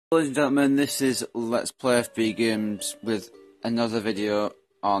Ladies and gentlemen, this is Let's Play FB Games with another video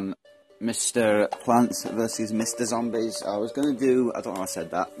on Mr. Plants versus Mr. Zombies. I was going to do, I don't know if I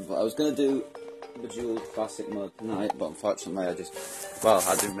said that, but I was going to do the dual classic mode tonight, but unfortunately I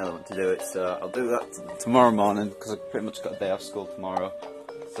didn't really want to do it, so I'll do that tomorrow morning, because I've pretty much got a day off school tomorrow,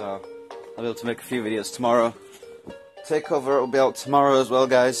 so I'll be able to make a few videos tomorrow. Takeover will be out tomorrow as well,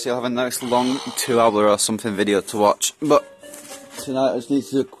 guys, so you'll have a nice long 2-hour or something video to watch, but tonight I just need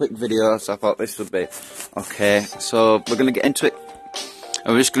to do a quick video, so I thought this would be okay. So we're going to get into it,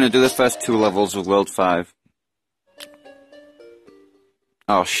 and we're just going to do the first 2 levels of World 5.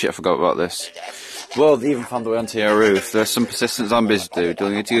 Oh shit, I forgot about this. Well, they even found the way onto your roof. There's some persistent zombies, dude. You'll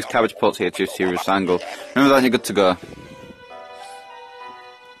need to use cabbage pots here to your roof's angle. Remember that and you're good to go.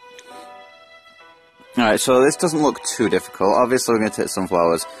 Alright, so this doesn't look too difficult. Obviously we're going to take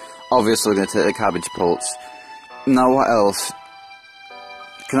sunflowers. Obviously we're going to take the cabbage pots. Now what else?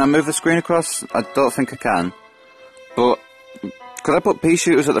 Can I move the screen across? I don't think I can. But could I put pea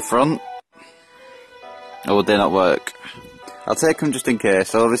shooters at the front? Or would they not work? I'll take them just in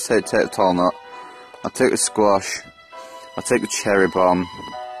case. I'll obviously take the tall nut. I'll take the squash. I'll take the cherry bomb.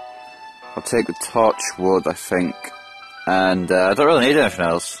 I'll take the torch wood, I think. And I don't really need anything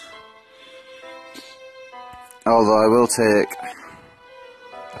else. Although I will take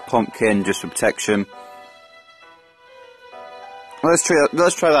a pumpkin just for protection. Let's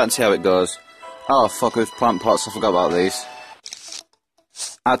try that and see how it goes. Oh fuck, with plant pots, I forgot about these.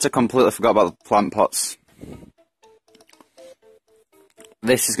 I had to completely forgot about the plant pots.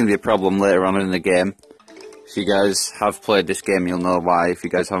 This is going to be a problem later on in the game. If you guys have played this game, you'll know why. If you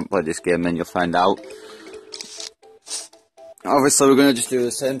guys haven't played this game, then you'll find out. Obviously, we're going to just do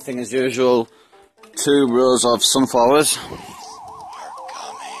the same thing as usual. 2 rows of sunflowers.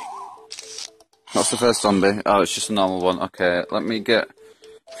 That's the first zombie. Oh, it's just a normal one. Okay, let me get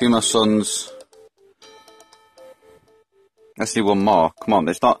a few more suns. Let's do one more. Come on,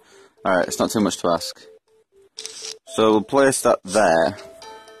 it's not... Alright, it's not too much to ask. So we'll place that there.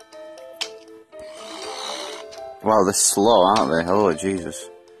 Wow, they're slow, aren't they? Hello, Jesus.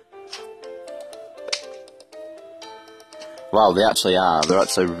 Wow, they actually are. They're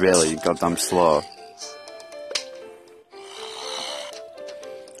actually really goddamn slow.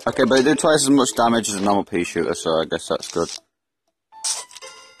 Okay, but they do twice as much damage as a normal pea shooter, so I guess that's good.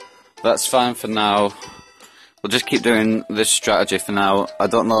 That's fine for now. We'll just keep doing this strategy for now. I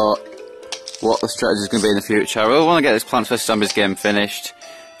don't know what the strategy is going to be in the future. I really want to get this Plants vs Zombies game finished,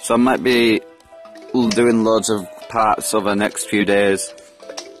 so I might be doing loads of parts over the next few days.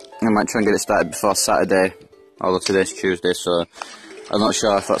 I might try and get it started before Saturday, although today's Tuesday, so I'm not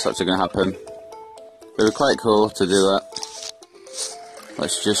sure if that's actually going to happen. But it'd be quite cool to do that.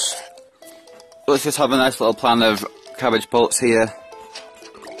 Let's just have a nice little plan of cabbage pots here.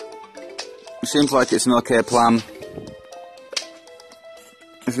 It seems like it's an okay plan.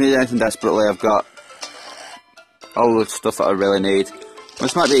 If you need anything desperately, I've got all the stuff that I really need.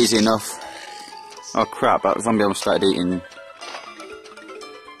 This might be easy enough. Oh crap, that zombie almost started eating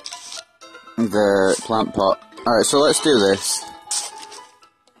the plant pot. Alright, so let's do this.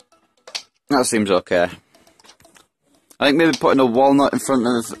 That seems okay. I think maybe putting a walnut in front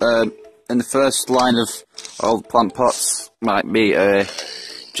of, in the first line of all the plant pots might be a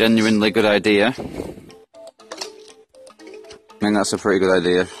genuinely good idea. I think that's a pretty good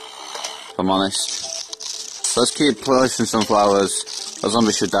idea, if I'm honest. So let's keep placing sunflowers. A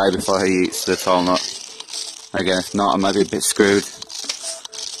zombie should die before he eats the tall nut. Again, if not, I might be a bit screwed.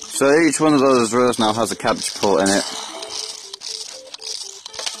 So each one of those rows now has a cabbage pot in it.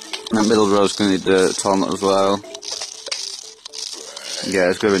 And that middle row is going to need the tall nut as well.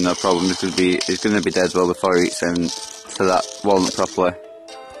 Yeah, it's going to be no problem. He's going to be dead well before he eats into that walnut properly.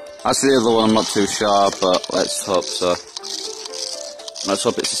 As for the other one, I'm not too sure, but let's hope so. Let's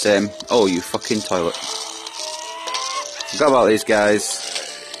hope it's the same. Oh, you fucking toilet. Forgot about these guys.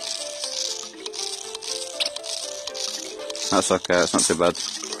 That's okay, that's not too bad.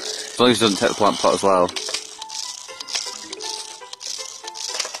 As long as he doesn't take the plant pot as well.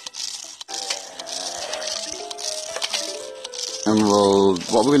 And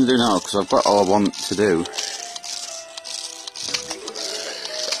what we're going to do now, because I've got all I want to do.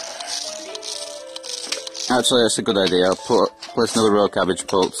 Actually, that's a good idea. I'll place another row of cabbage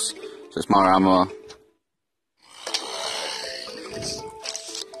pots, so it's more ammo.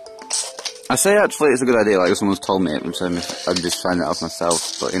 I say actually it's a good idea, like someone's told me it, and so I'm just finding it out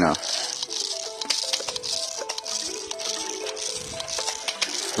myself, but you know.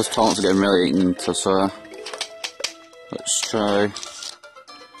 Those taunts are getting really eaten into, so let's try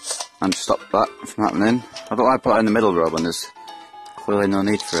and stop that from happening. I don't like putting in the middle row when there's clearly no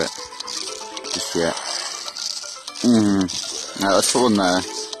need for it just yet. Right, let's put one there,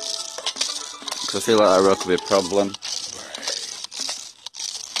 because I feel like that row could be a problem.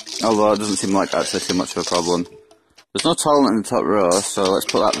 Although it doesn't seem like actually too much of a problem. There's no toilet in the top row, so let's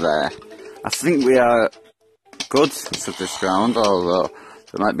put that there. I think we are good for this round, although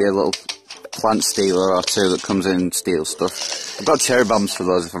there might be a little plant stealer or two that comes in and steals stuff. I've got cherry bombs for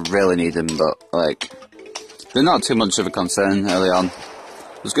those if I really need them, but like, they're not too much of a concern early on.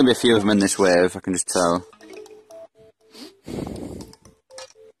 There's going to be a few of them in this wave, I can just tell.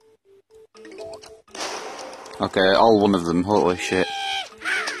 Okay, all one of them, holy shit.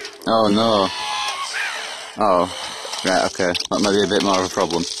 Oh no. Oh, right, okay, that might be a bit more of a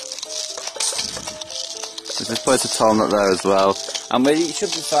problem. There's this place a toilet there as well, and we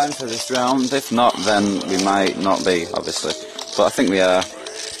should be fine for this round. If not, then we might not be, obviously. But I think we are.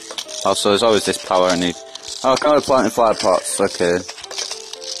 Also, there's always this power I need. Oh, can I plant in flower pots? Okay.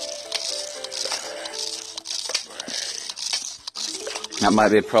 That might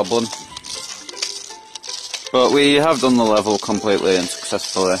be a problem. But we have done the level completely and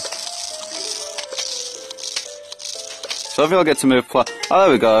successfully. So if you'll get to move oh, there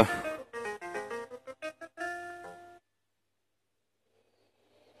we go.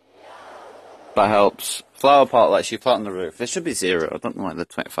 That helps. Flower pot lets you plant on the roof. This should be 0. I don't know why they're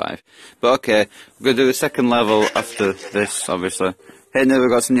 25. But okay, we're going to do the second level after this, obviously. Hey, now we've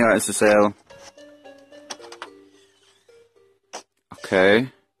got some new items for sale. Okay.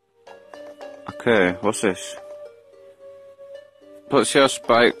 Okay, what's this? Puts your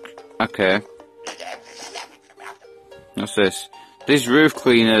spike. Okay. What's this? These roof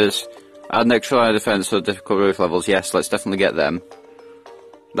cleaners add an extra line of defense for difficult roof levels. Yes, let's definitely get them.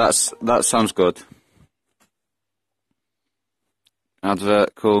 That sounds good.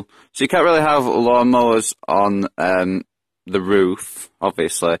 Advert, cool. So you can't really have lawnmowers on the roof,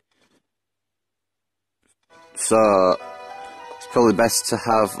 obviously. So it's probably best to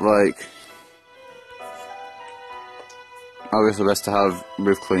have like. Obviously, best to have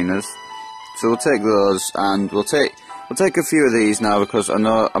roof cleaners. So we'll take those, and we'll take a few of these now because I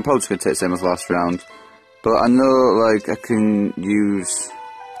know I'm probably just gonna take the same as last round. But I know like I can use.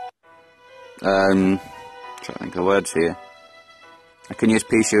 Trying to think of the words here. I can use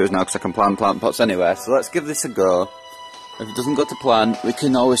pea shooters now because I can plant pots anywhere. So let's give this a go. If it doesn't go to plan, we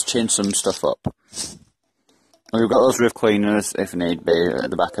can always change some stuff up. And we've got those roof cleaners if need be at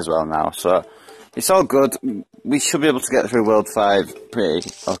the back as well now. So it's all good. We should be able to get through World 5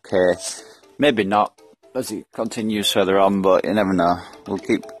 pretty okay. Maybe not as it continues further on, but you never know. We'll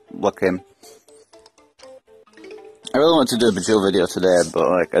keep looking. I really wanted to do a Bejeweled video today, but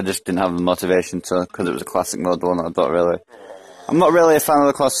like I just didn't have the motivation to, because it was a classic mode one. I'm not really a fan of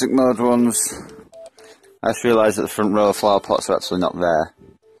the classic mode ones. I just realised that the front row of flower pots are actually not there.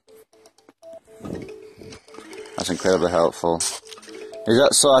 That's incredibly helpful. Is that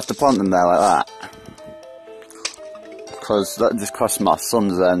so I have to plant them there like that? Because that just costs my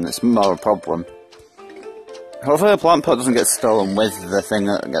sons then, it's more of a problem. Hopefully the plant pot doesn't get stolen with the thing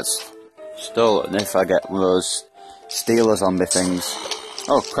that gets stolen if I get one of those stealer zombie things.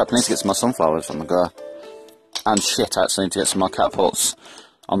 Oh crap, I need to get some more sunflowers on the go. And shit, I actually need to get some more catapults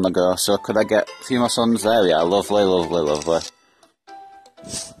on the go. So could I get a few more suns? There we are, lovely, lovely, lovely.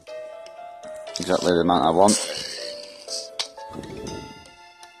 Exactly the amount I want.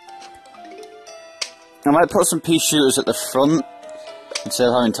 I might put some pea shooters at the front instead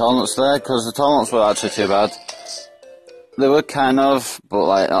of having tallnuts there, because the tallnuts were actually too bad. They were kind of, but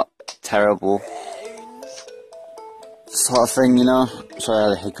like not terrible. Sort of thing, you know. Sorry, I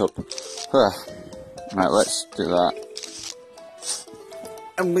had a hiccup. Right, let's do that.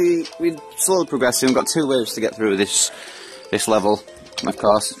 And we slowly progressing. We've got 2 waves to get through this level, of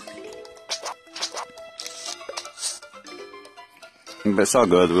course. But it's all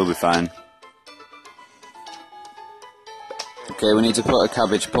good. We'll be fine. Okay, we need to put a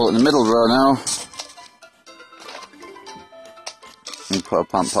cabbage pult in the middle row now. And put a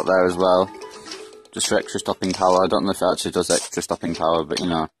plant pot there as well. Just for extra stopping power. I don't know if it actually does extra stopping power, but you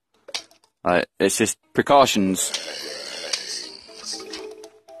know. Like, it's just precautions.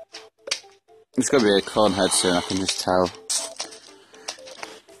 It's going to be a cone head soon, I can just tell.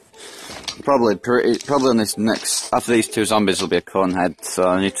 Probably on this next, after these 2 zombies will be a cone head, so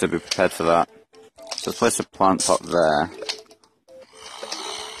I need to be prepared for that. So let's place a plant pot there.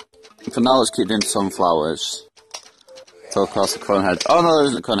 And for now, let's keep doing sunflowers. Until across the cone head. Oh no, there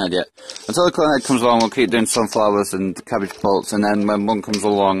isn't a cone head yet. Until the cone head comes along, we'll keep doing sunflowers and cabbage pults, and then when one comes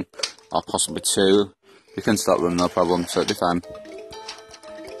along, or possibly 2, we can stop them, no problem, so it'll be fine.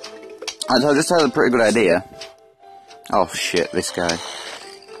 And I just had a pretty good idea. Oh shit, this guy.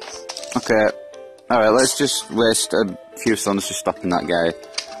 Okay, alright, let's just waste a few stones just stopping that guy.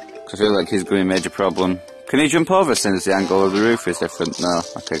 Cause I feel like he's going to be a major problem. Can he jump over since the angle of the roof is different? No,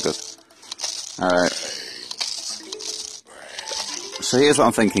 okay, good. Alright. So here's what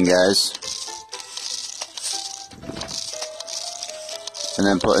I'm thinking, guys. And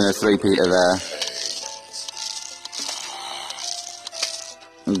then putting a 3-peater there.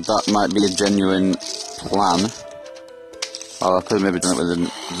 And that might be a genuine plan. Well, I could have maybe done with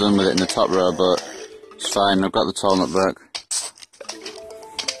it in the top row, but it's fine, I've got the tall nut back.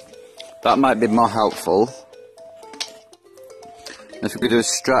 That might be more helpful. If we could do a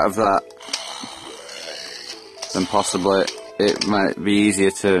strat of that, then possibly it might be easier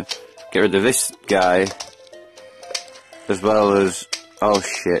to get rid of this guy, as well as... oh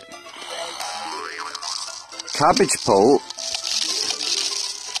shit. Cabbage pulp?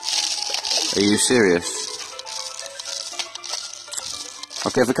 Are you serious?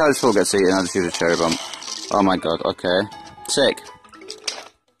 Okay, if the cabbage pulp gets eaten, I'll just use a cherry bomb. Oh my god, okay. Sick.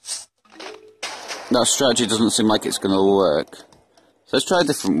 That strategy doesn't seem like it's going to work. So let's try a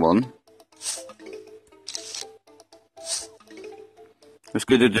different one. Let's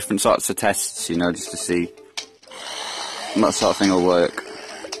go do different sorts of tests, you know, just to see that sort of thing will work.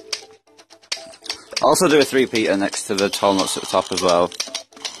 Also do a 3-peater next to the tall nuts at the top as well.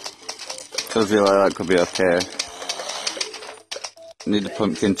 Cause I feel like that could be okay. Need the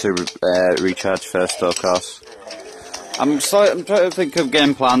pumpkin to recharge first though, of course. I'm trying to think of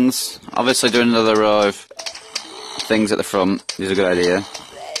game plans. Obviously doing another row of things at the front is a good idea.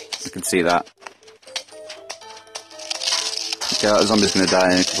 You can see that. Okay, that zombie's going to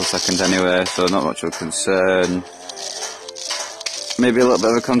die in a couple of seconds anyway, so not much of a concern. Maybe a little bit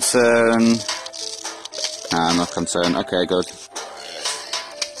of a concern. Nah, no concern. Okay, good.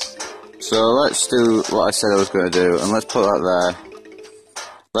 So let's do what I said I was going to do, and let's put that there.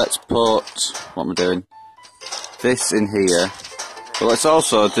 Let's put... what am I doing? This in here. But let's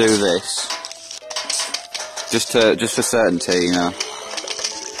also do this. Just for certainty, you know.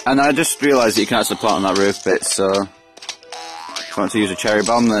 And I just realised that you can actually plant on that roof bit, so... if you want to use a cherry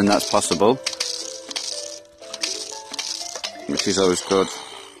bomb, then that's possible. Which is always good.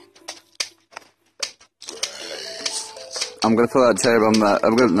 I'm going to put that cherry bomb there.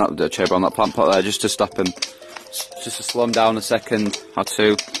 I'm going to not do a cherry bomb, that plant pot there, just to stop him. Just to slow him down a second or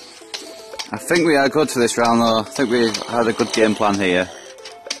two. I think we are good for this round though. I think we had a good game plan here.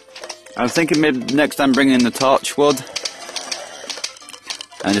 I'm thinking maybe next time bringing in the torchwood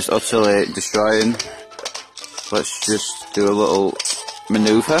and just utterly destroying. Let's just do a little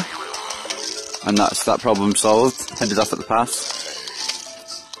manoeuvre, and that's that problem solved. Headed off at the pass.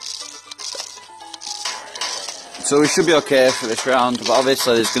 So we should be okay for this round, but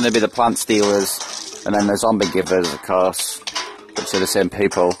obviously there's going to be the plant stealers and then the zombie givers, of course, which are the same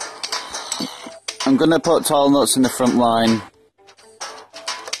people. I'm going to put tall nuts in the front line.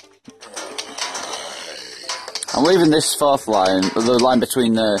 I'm leaving this fourth line, the line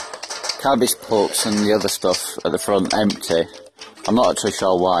between the cabbage pulps and the other stuff at the front, empty. I'm not actually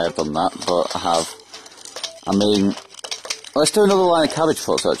sure why I've done that, but I have. I mean, let's do another line of cabbage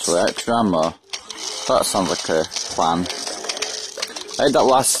pulps actually, extra ammo. That sounds like a plan. I did that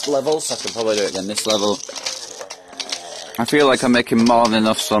last level, so I can probably do it again this level. I feel like I'm making more than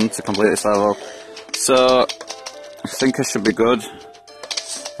enough sun to complete this level, so I think I should be good.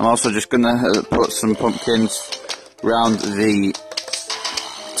 I'm also just gonna put some pumpkins round the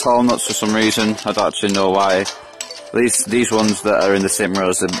tall nuts for some reason. I don't actually know why. These ones that are in the same row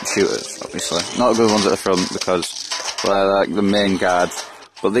as the shooters, obviously. Not the good ones at the front because they're like the main guard.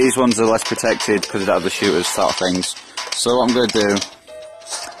 But these ones are less protected because they don't have the shooters sort of things. So what I'm going to do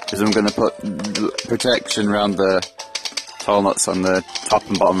is I'm going to put protection around the tall nuts on the top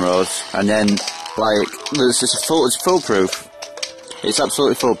and bottom rows. And then, like, it's foolproof. It's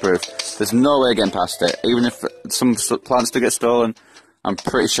absolutely foolproof. There's no way getting past it. Even if some plants do get stolen, I'm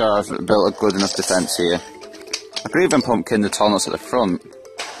pretty sure I've built a good enough defence here. I could even pumpkin the tall nuts at the front.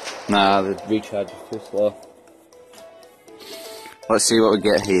 Nah, the recharge is too slow. Let's see what we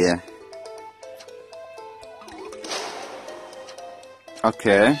get here.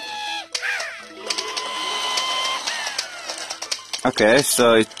 Okay. Okay,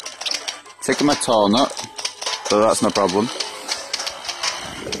 so taking my tall nut, so that's no problem.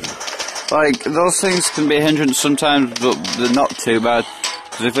 Like, those things can be a hindrance sometimes, but they're not too bad.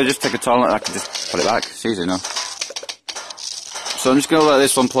 Because if I just take a tall nut, I can just put it back. It's easy enough. So I'm just going to let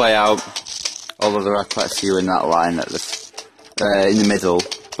this one play out. Although there are quite a few in that line at in the middle.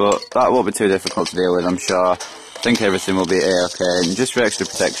 But that won't be too difficult to deal with, I'm sure. I think everything will be A-okay. And just for extra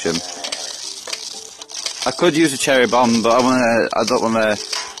protection, I could use a cherry bomb, but I don't wanna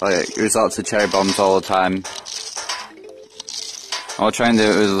like resort to cherry bombs all the time. I'll try and do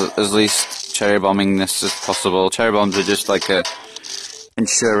it with as least cherry bombing this as possible. Cherry bombs are just like a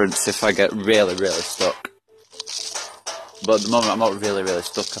insurance if I get really stuck. But at the moment I'm not really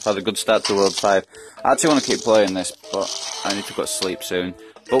stuck. I've had a good start to World 5. I actually want to keep playing this, but I need to go to sleep soon.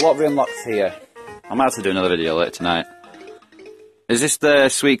 But what we unlocked here, I might have to do another video later tonight. Is this the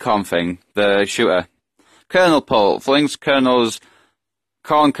sweet corn thing? The shooter? Kernel pulp flings kernels,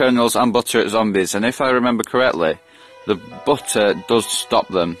 corn kernels and butter at zombies, and if I remember correctly, the butter does stop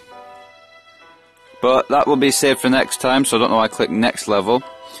them. But that will be saved for next time, so I don't know why I click next level.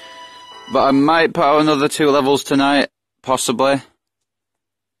 But I might put out another 2 levels tonight, possibly.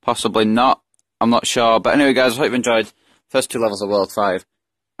 Possibly not, I'm not sure. But anyway guys, I hope you enjoyed first 2 levels of World 5,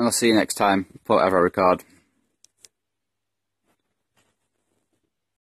 and I'll see you next time, whatever I record.